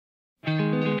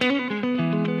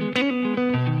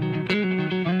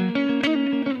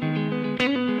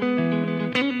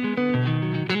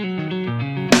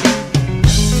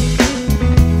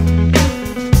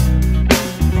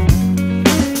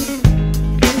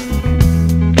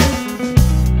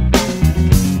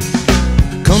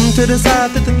to decide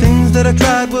that the things that I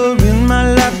tried were in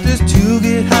my life just to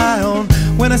get high on.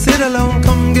 When I sit alone,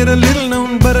 come get a little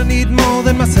known, but I need more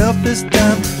than myself this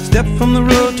time. Step from the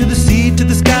road to the sea to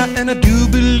the sky, and I do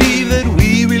believe that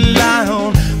we rely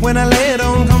on. When I lay it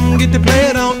on, come get to play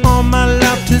it on, all my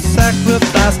life to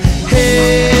sacrifice.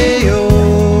 Hey,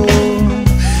 oh,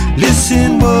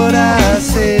 listen what I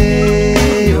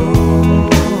say, oh,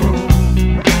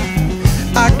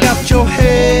 I got your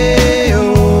hey,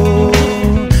 oh,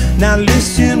 now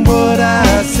listen what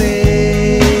I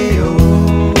say,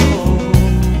 oh,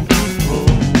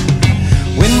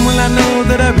 when will I know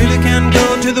that I really can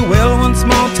go to the well once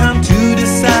more? Time to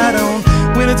decide on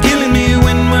when it's killing me.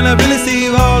 When will I really see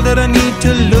all that I need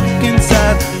to look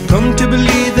inside? Come to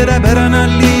believe that I better not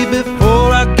leave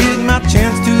before I get my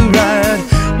chance to ride.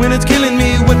 When it's killing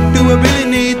me, what do I really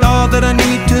need? All that I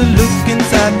need to look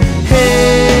inside.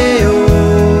 Hey,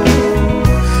 oh,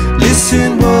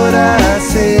 listen what I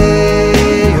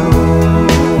say, oh,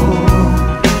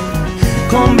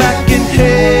 come back and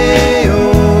hey, oh,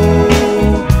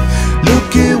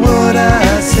 look at what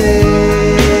I say,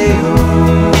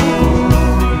 oh.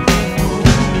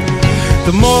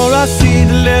 The more I see,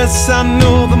 the less I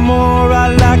know, the more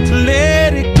I like to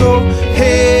let it go.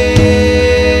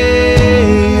 Hey,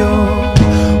 oh,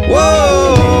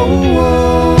 whoa,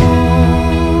 whoa.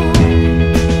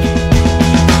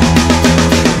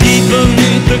 Deep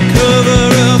beneath the cover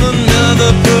of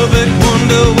another perfect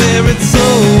wonder, where it's so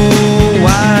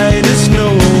white as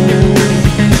snow,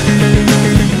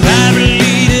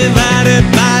 privately divided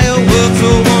by a world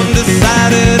so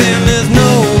undecided, and there's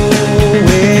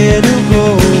nowhere to go.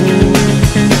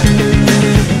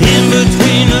 In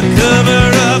between the cover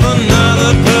of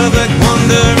another perfect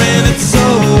wonder, and it's so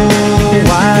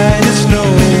white as snow,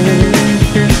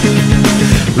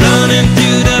 running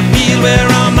through the field where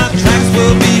all my tracks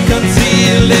will be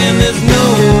concealed, and there's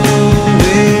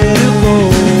nowhere to go.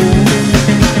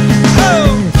 Oh!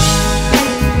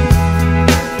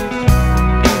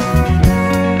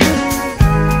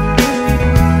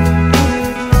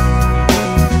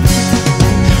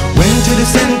 When to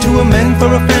descend, to amend,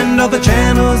 for a friend, all the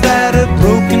channels that have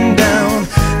broken down.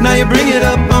 Now you bring it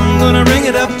up, I'm gonna ring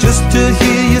it up just to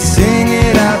hear you sing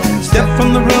it out. Step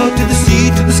from the road to the sea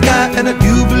to the sky, and I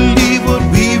do believe what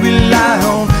we rely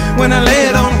on. When I lay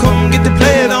it on, come get to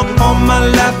play it on, all my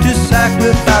life to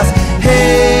sacrifice.